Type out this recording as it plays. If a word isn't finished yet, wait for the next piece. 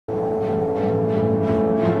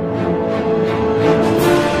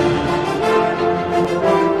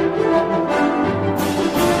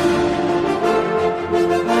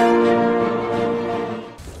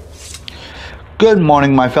Good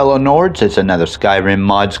morning, my fellow Nords. It's another Skyrim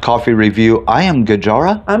Mods Coffee Review. I am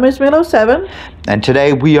Gajara. I'm Miss Milo 7. And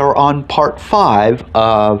today we are on part 5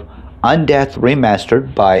 of Undeath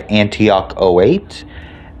Remastered by Antioch08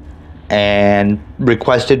 and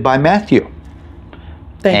requested by Matthew.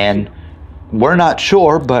 Thank you. We're not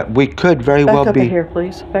sure, but we could very well be... Back up a hair,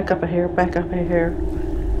 please. Back up a hair. Back up a hair.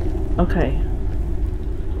 Okay.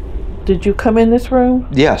 Did you come in this room?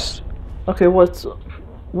 Yes. Okay, what's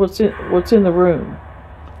in the room?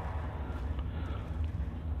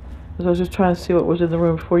 'Cause I was just trying to see what was in the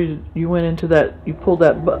room before you went into that. You pulled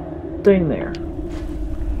that thing there.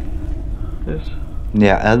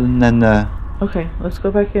 Yeah, other than the... Okay, let's go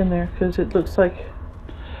back in there because it looks like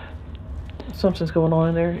something's going on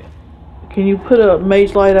in there. Can you put a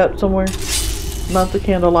mage light up somewhere? Not the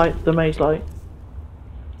candle light, the mage light.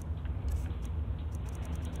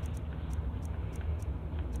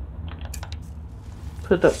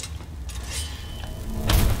 Put it up.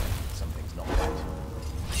 Something's not right.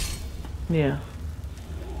 Yeah.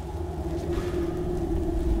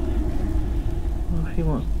 Well, if you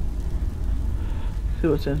want. See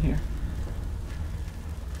what's in here.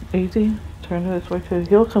 Easy. Turn it this way too.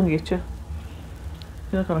 He'll come get you.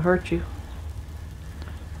 He's not gonna hurt you.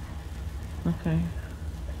 Okay.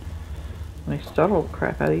 They startled the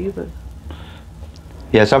crap out of you, but...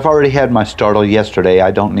 Yes, I've already had my startle yesterday.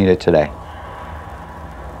 I don't need it today.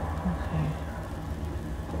 Okay.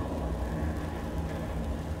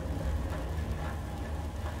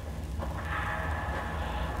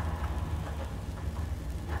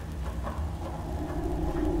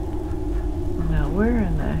 Now, where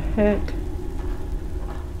in the heck?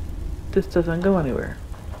 This doesn't go anywhere.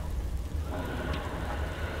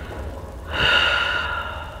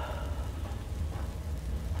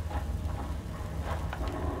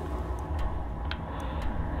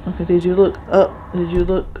 Okay, did you look up? Did you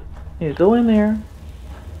look? Yeah, go in there.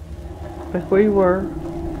 Back where you were.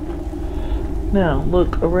 Now,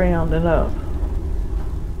 look around and up.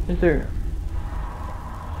 Is there?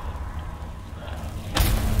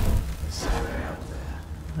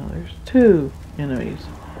 Now, there's two enemies.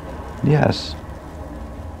 Yes.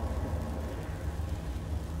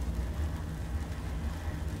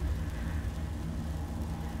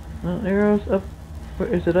 No arrows up. Where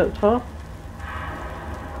is it up top?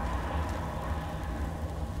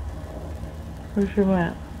 Where's your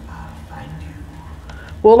map? I'll find you.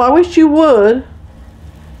 Well, I wish you would.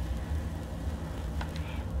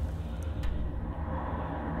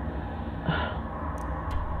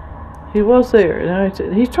 He was there. Now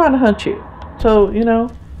he's trying to hunt you. So, you know,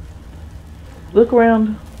 look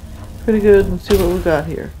around pretty good and see what we got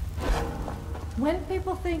here. When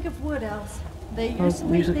people think of wood elves, they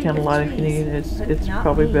usually Use a think candle of light if you trees, need. but It's not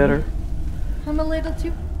probably me. better. I'm a little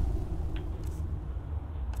too...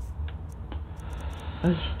 I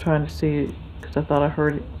was trying to see because I thought I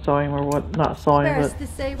saw him or what. Not saw him, embarrassed but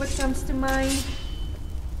to say what comes to mind.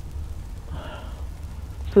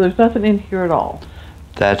 so there's nothing in here at all.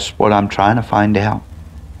 That's what I'm trying to find out.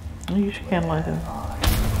 Use your candle light then.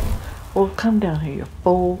 Well, come down here, you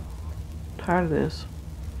fool. Tired of this.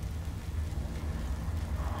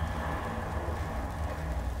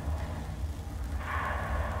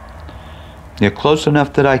 You're close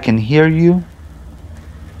enough that I can hear you.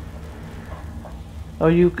 Oh,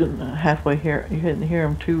 you can halfway hear. You couldn't hear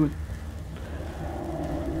him 2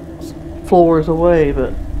 floors away,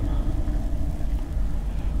 but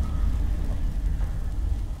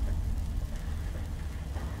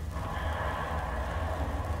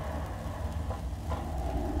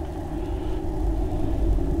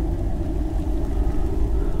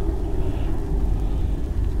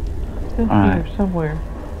in Alright. here somewhere.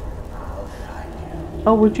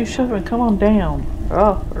 Oh, would you shut up and come on down, or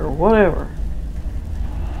up, or whatever?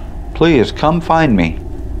 Please, come find me.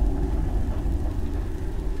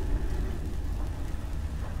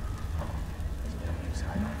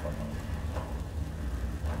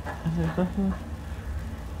 And there's nothing.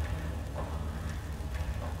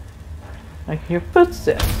 I can hear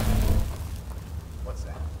footsteps. What's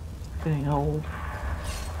that? Getting old.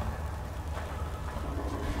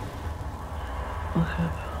 Okay.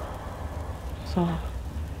 So,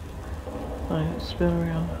 I spin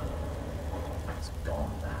around. It's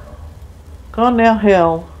gone now. Gone now,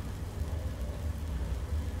 hell.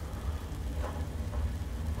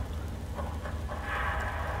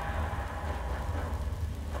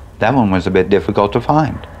 That one was a bit difficult to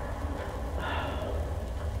find.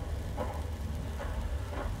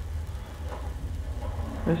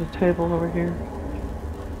 There's a table over here.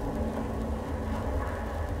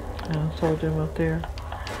 And a soul gem up there.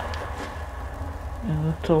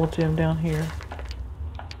 And a soul gem down here.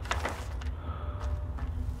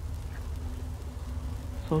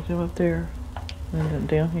 Soul gem up there. And then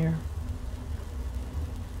down here.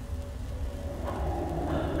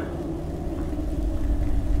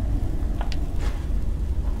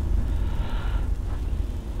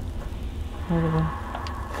 Another one.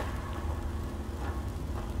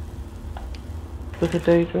 Book of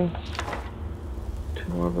Daedra. 2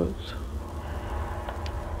 more books.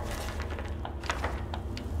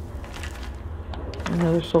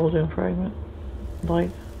 Another soul gem fragment.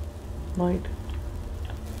 Light. Light.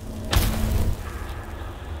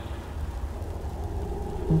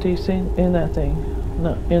 Do you see in that thing?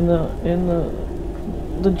 No, in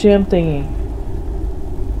the gem thingy.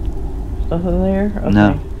 Nothing there? Okay.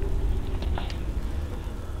 No.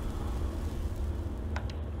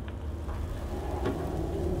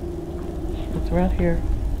 It's right here.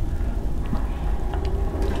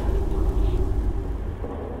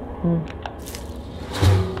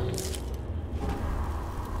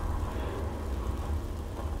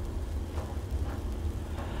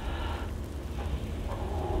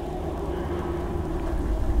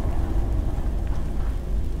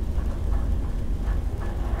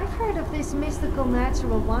 This mystical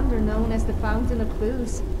natural wonder known as the Fountain of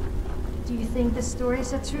Clues. Do you think the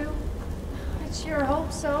stories are true? I sure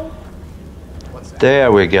hope so. What's that?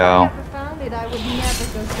 There we If I go. never found it, I would never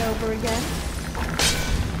go sober again.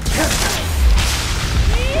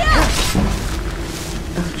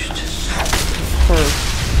 Just her.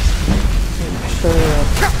 Shut up.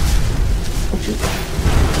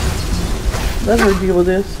 Let her deal with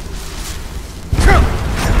this.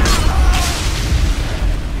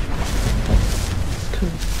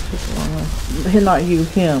 Not you,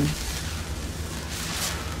 him.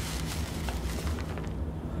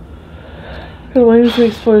 The waves we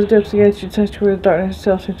explore the depths of the ancient touch where the darkness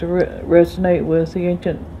itself seems to resonate with the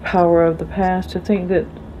ancient power of the past. To think that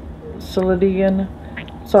Soldian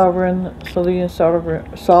sovereign,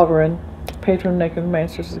 patron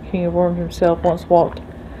necromancers, the king of Rome himself, once walked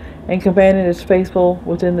and commanded his faithful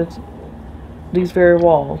within these very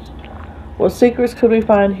walls. What secrets could we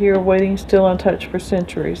find here, waiting still untouched for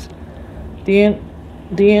centuries? The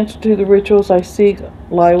answer to the rituals I seek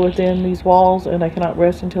lie within these walls, and I cannot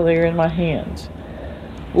rest until they are in my hands.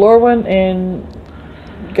 Lorwyn and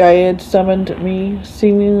Gaed summoned me,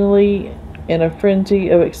 seemingly in a frenzy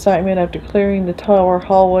of excitement after clearing the tower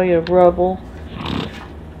hallway of rubble.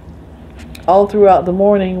 All throughout the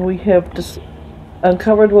morning, we have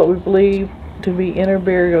uncovered what we believe to be inner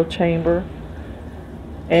burial chamber,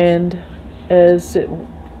 and as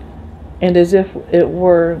if it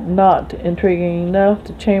were not intriguing enough,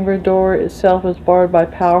 the chamber door itself is barred by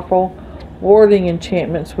powerful warding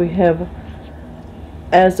enchantments we have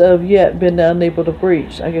as of yet been unable to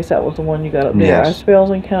breach. I guess that was the one you got up there. Yes. Our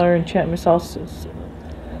spells and counter enchantments also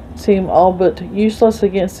seem all but useless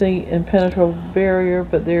against the impenetrable barrier,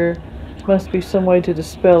 but there must be some way to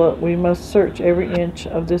dispel it. We must search every inch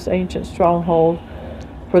of this ancient stronghold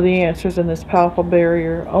for the answers, and this powerful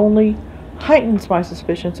barrier only heightens my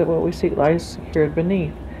suspicions that what we seek lies secured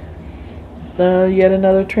beneath. Yet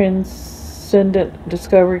another transcendent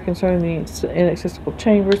discovery concerning the inaccessible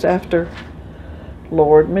chambers. After,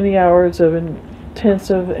 Lord, many hours of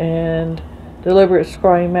intensive and deliberate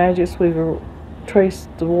scrying magics, we've traced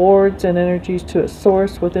the wards and energies to its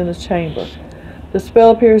source within this chamber. The spell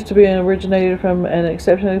appears to be originated from an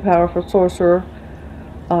exceptionally powerful sorcerer,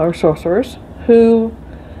 or sorcerers, who,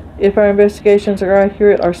 if our investigations are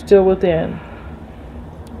accurate, are still within.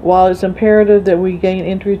 While it's imperative that we gain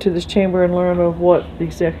entry to this chamber and learn of what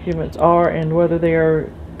these documents are and whether they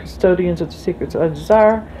are custodians of the secrets I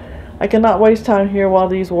desire, I cannot waste time here while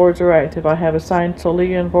these wards are active. I have assigned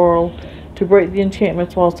Solia and Vorl to break the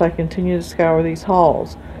enchantments whilst I continue to scour these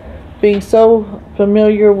halls. Being so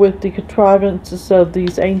familiar with the contrivances of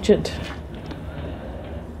these ancient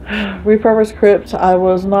repurposed crypts, I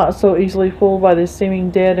was not so easily fooled by this seeming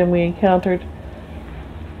dead end we encountered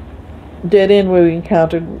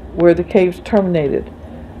where the caves terminated.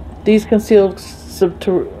 These concealed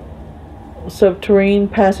subterranean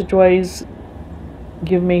passageways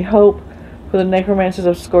give me hope, for the necromancers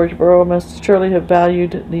of Scourgeborough must surely have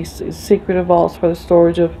valued these secretive vaults for the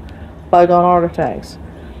storage of bygone artifacts.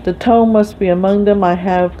 The tome must be among them. I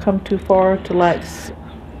have come too far to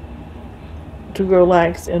grow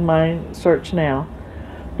lax in my search now.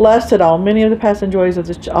 Blast it all, many of the passageways of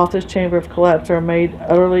this chamber of collapse are made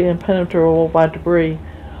utterly impenetrable by debris.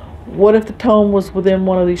 What if the tome was within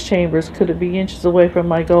one of these chambers? Could I be inches away from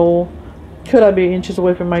my goal with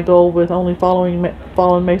only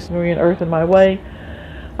fallen masonry and earth in my way?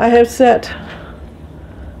 I have set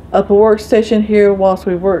up a workstation here whilst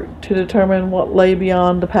we work to determine what lay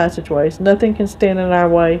beyond the passageways. Nothing can stand in our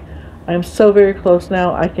way. I am so very close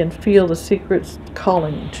now. I can feel the secrets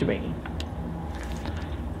calling to me.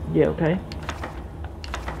 Yeah, okay.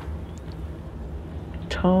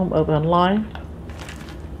 Tome of Unlife.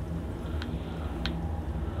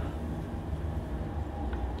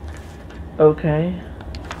 Okay.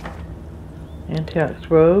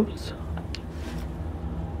 Antioch's robes.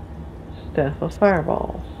 Staff of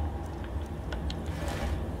Fireball.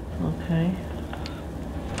 Okay.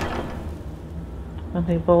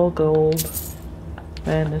 Hunting bowl, gold.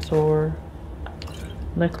 Madness ore.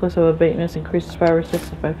 Necklace of abatements increases fire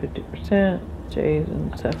resistance by 50%. Jades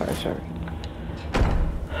and sapphire shards.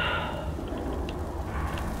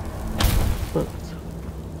 Books.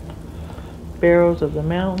 Barrows of the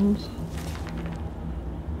mountains.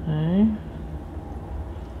 Okay.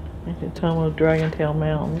 Ancient Tome of Dragon Tail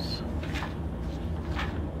Mountains.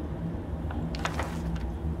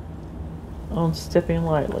 On Stepping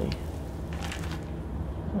Lightly.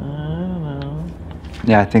 I don't know.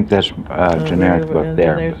 Yeah, I think that's a generic book and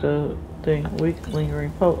there. then there's a thing, weak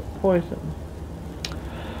lingering poison.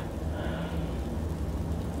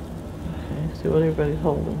 Okay, see what everybody's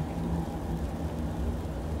holding.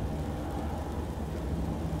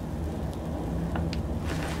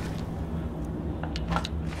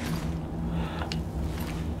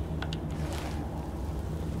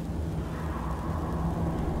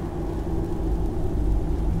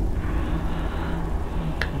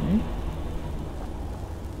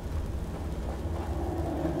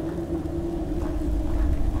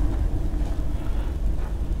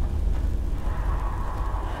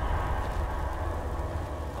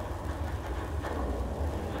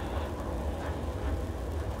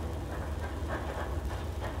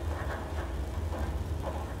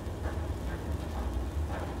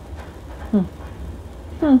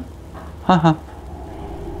 Haha.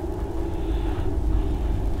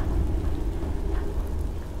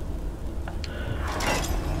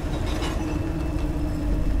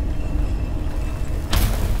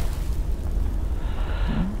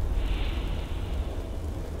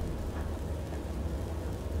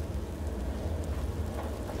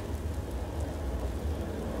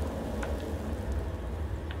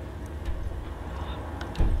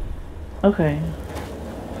 Okay.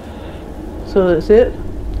 So that's it?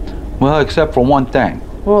 Well, except for one thing.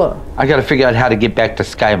 What? I gotta figure out how to get back to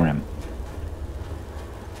Skyrim.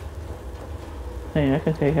 Hey, I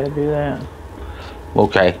can tell you how to do that.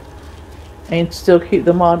 Okay. And still keep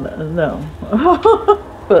them on, no.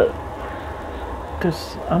 But,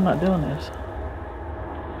 because I'm not doing this.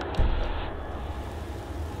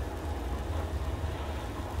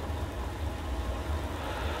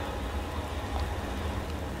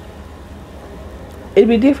 It'd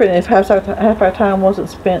be different if half our time wasn't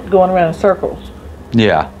spent going around in circles.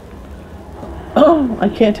 Yeah. I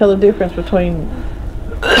can't tell the difference between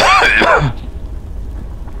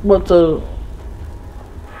what's a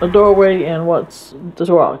doorway and what's this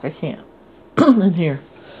rock. I can't. In here.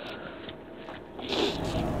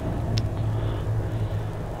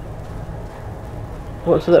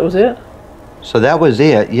 What, so that was it? So that was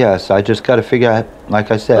it, yes. I just gotta figure out,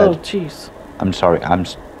 like I said. Oh, jeez. I'm sorry,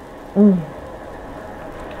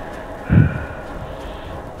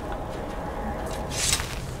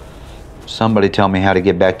 Somebody tell me how to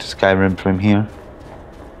get back to Skyrim from here.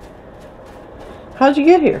 How'd you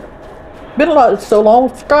get here? Been a lot, it's so long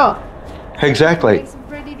with Scott. Exactly. Make some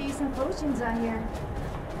pretty decent potions out here.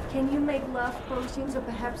 Can you make love potions or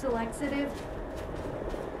perhaps a laxative?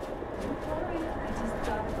 Don't worry, I just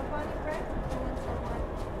thought of a funny practical and someone.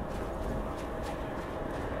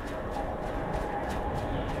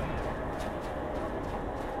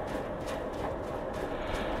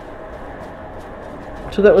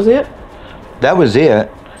 So that was it? That was it,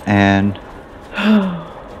 and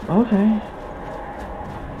Okay.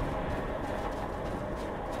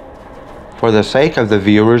 for the sake of the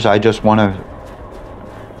viewers, I just want to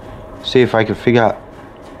see if I can figure out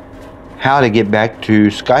how to get back to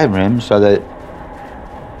Skyrim so that...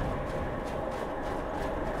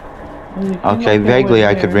 Okay, vaguely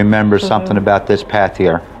I could remember something about this path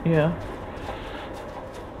here. Yeah.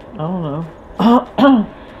 I don't know.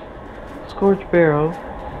 Scorched Barrow.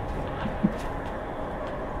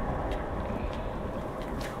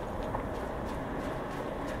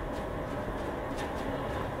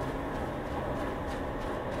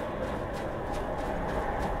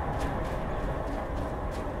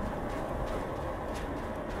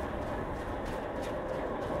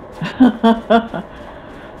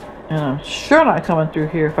 And I'm sure not coming through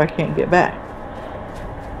here if I can't get back.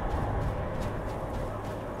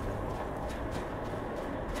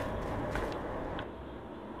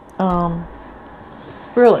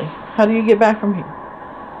 Really? How do you get back from here?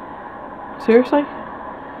 Seriously?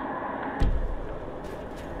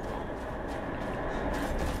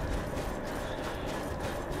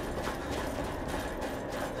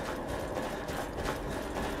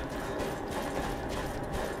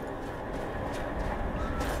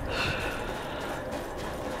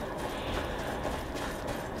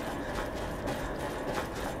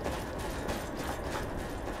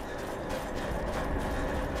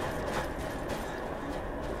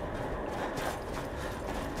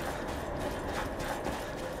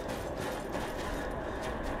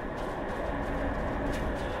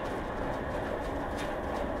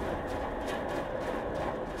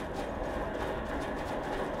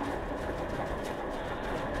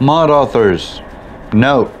 Mod authors,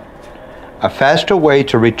 note, a faster way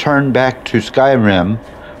to return back to Skyrim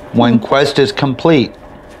when quest is complete.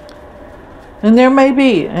 And there may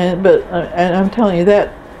be, but I'm telling you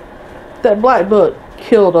that black book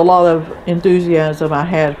killed a lot of enthusiasm I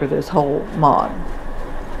had for this whole mod.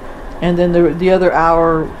 And then the other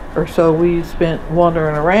hour or so we spent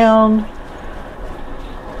wandering around.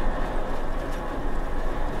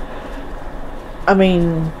 I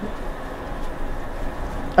mean,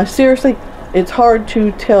 seriously, it's hard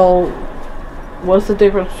to tell what's the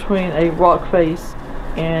difference between a rock face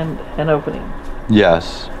and an opening.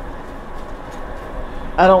 Yes.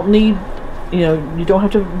 I don't need, you don't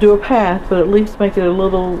have to do a path, but at least make it a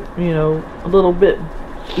little, a little bit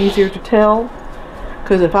easier to tell.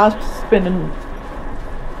 Because if if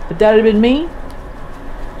that had been me,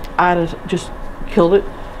 I'd have just killed it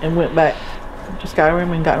and went back to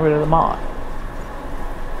Skyrim and got rid of the mod.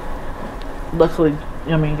 Luckily,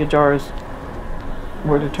 Gajar's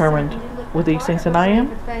more determined with these things than I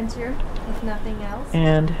am. Adventure, if nothing else.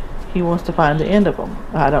 And he wants to find the end of them.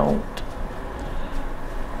 I don't.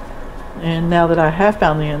 And now that I have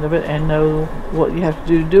found the end of it and know what you have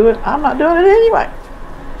to do it, I'm not doing it anyway.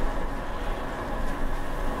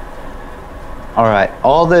 Alright,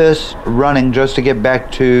 all this running just to get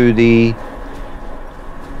back to the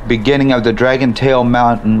beginning of the Dragon Tail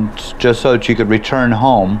Mountains just so that you could return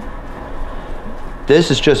home. This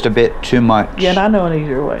is just a bit too much. Yeah, and I know an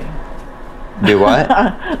easier way. Do what?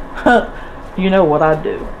 You know what I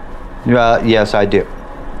do. Yes, I do.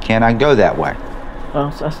 Can I go that way? Well,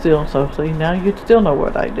 so see, now you still know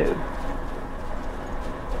what I do.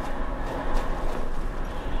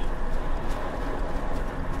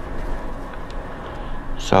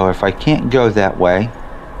 So if I can't go that way,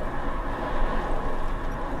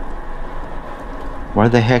 where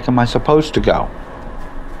the heck am I supposed to go?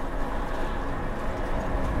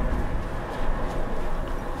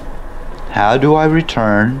 How do I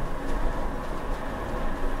return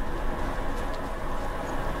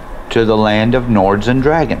to the land of Nords and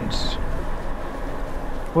Dragons?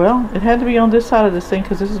 Well, it had to be on this side of this thing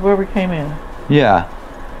because this is where we came in. Yeah.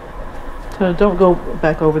 So don't go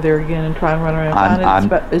back over there again and try and run around and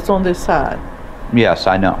find it. It's on this side. Yes,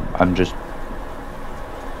 I know. I'm just...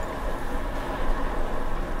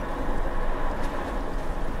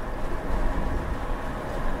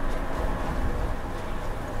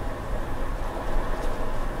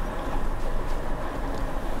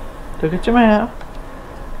 Look at your map.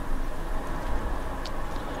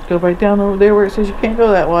 Go right down over there where it says you can't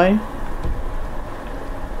go that way.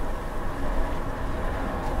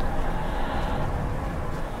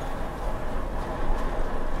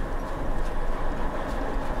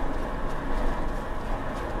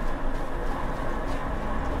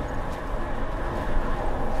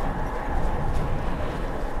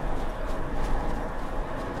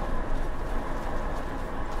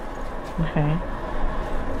 Okay.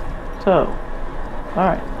 So,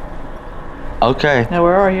 alright. Okay. Now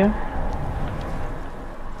where are you?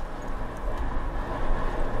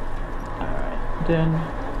 Alright, then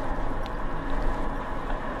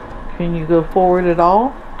can you go forward at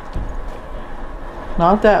all?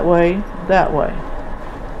 Not that way, that way.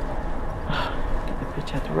 Get the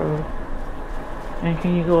bitch out the road. And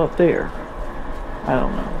can you go up there? I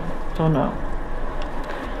don't know. Don't know.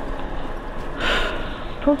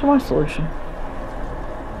 Told you my solution.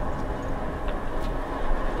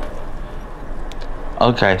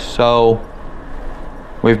 Okay, so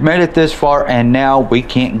we've made it this far and now we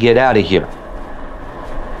can't get out of here.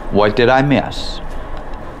 What did I miss?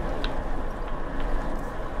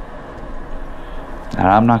 And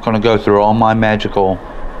I'm not going to go through all my magical...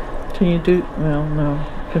 Can you do... Well, no.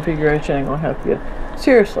 Configuration ain't going to help you.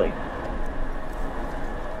 Seriously.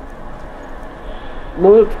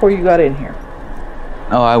 Load it before you got in here.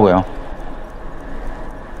 Oh, I will.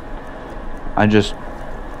 I just...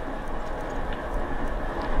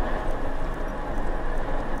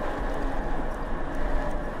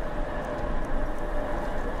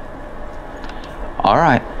 All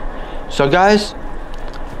right. So guys,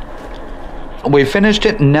 we finished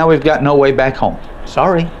it and now we've got no way back home.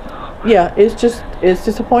 Sorry. Yeah, it's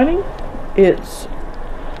disappointing. It's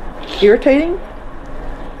irritating.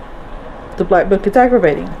 The Black Book is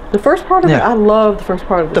aggravating. The first part of it, I love the first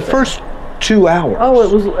part of it. The first 2 hours. Oh,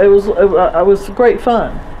 it was great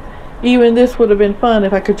fun. Even this would have been fun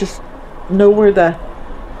if I could just know where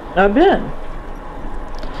I've been.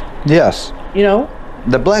 Yes. You know?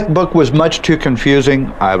 The Black Book was much too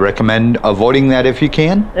confusing. I recommend avoiding that if you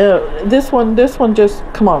can. This one just,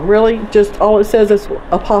 come on, really? Just all it says is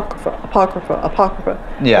Apocrypha.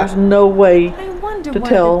 Yeah. There's no way I wonder to why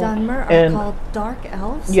tell. the Dunmer are And called dark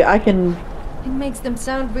elves. yeah, I can It makes them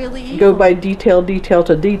sound really evil. go by detail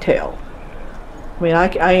to detail. I mean,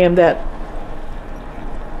 I am that.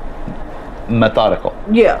 Methodical.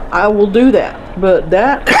 Yeah, I will do that. But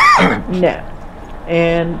that, no.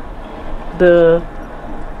 And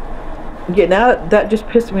getting out, that just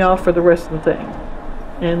pissed me off for the rest of the thing.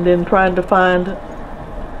 And then trying to find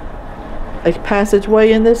a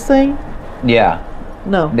passageway in this thing. Yeah.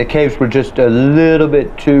 No. The caves were just a little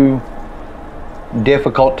bit too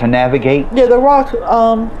difficult to navigate. Yeah, the rock,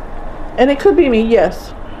 and it could be me,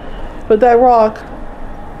 yes. But that rock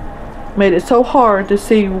made it so hard to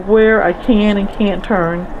see where I can and can't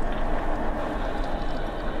turn.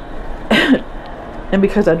 And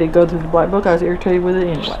because I did go through the Black Book, I was irritated with it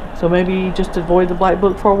anyway. So maybe just avoid the Black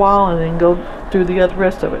Book for a while and then go through the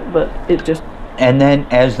rest of it. But it just... And then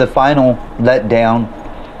as the final letdown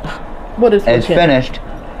What is is finished,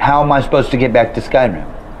 how am I supposed to get back to Skyrim?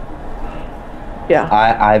 Yeah.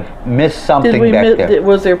 I've missed something Did we back there.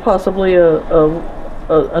 Was there possibly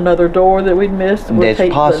another door that we'd missed?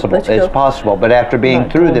 It's possible. It's possible. But after being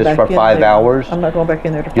through this for 5 hours, I'm not going back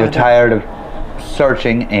in there to find you're out. tired of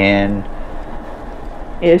searching, and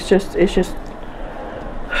It's just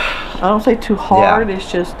I don't say too hard,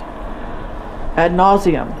 it's just ad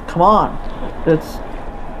nauseum. Come on.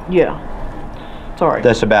 Sorry.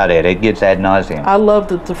 that's about it. It gets ad nauseum. I loved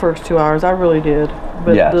the first 2 hours, I really did.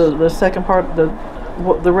 But Yes. the second part,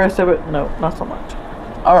 the rest of it, no, not so much.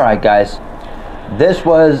 Alright guys, this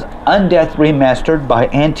was Undeath Remastered by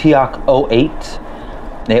Antioch 08.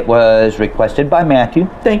 It was requested by Matthew.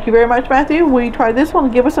 Thank you very much, Matthew. We tried this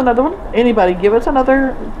one. Give us another one. Anybody, give us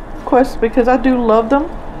another quest, because I do love them.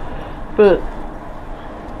 But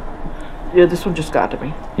yeah, this one just got to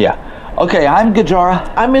me. Yeah. Okay, I'm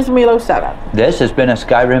Gajara. I'm Ms. Milo 7. This has been a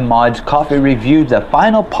Skyrim Mods Coffee Review, the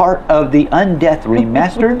final part of the Undeath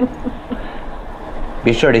Remastered.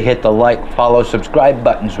 Be sure to hit the like, follow, subscribe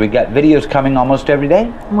buttons. We got videos coming almost every day.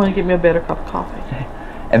 I'm going to get me a better cup of coffee.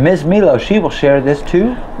 And Ms. Milo, she will share this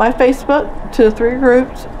too. My Facebook to 3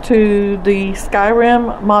 groups, to the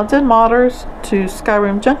Skyrim Mods and Modders, to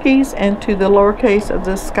Skyrim Junkies, and to the lowercase of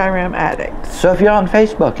the Skyrim Addicts. So if you're on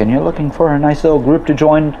Facebook and you're looking for a nice little group to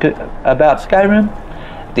join about Skyrim,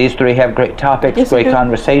 these 3 have great topics, Yes, great they do.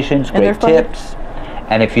 conversations, And they're great fun. tips.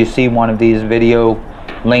 And if you see one of these video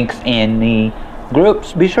links in the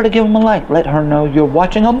groups, be sure to give them a like. Let her know you're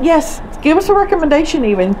watching them. Yes, give us a recommendation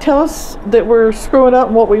even. Tell us that we're screwing up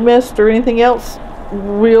and what we missed or anything else.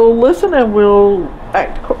 We'll listen and we'll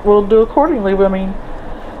do accordingly. I mean,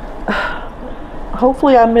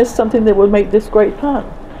 hopefully I missed something that would make this great fun.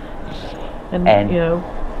 And you know,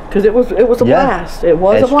 because it was a blast. It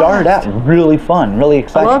was a blast. It started out really fun, really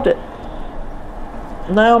exciting. I loved it.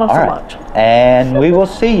 Now not so All right. much. And we will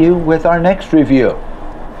see you with our next review.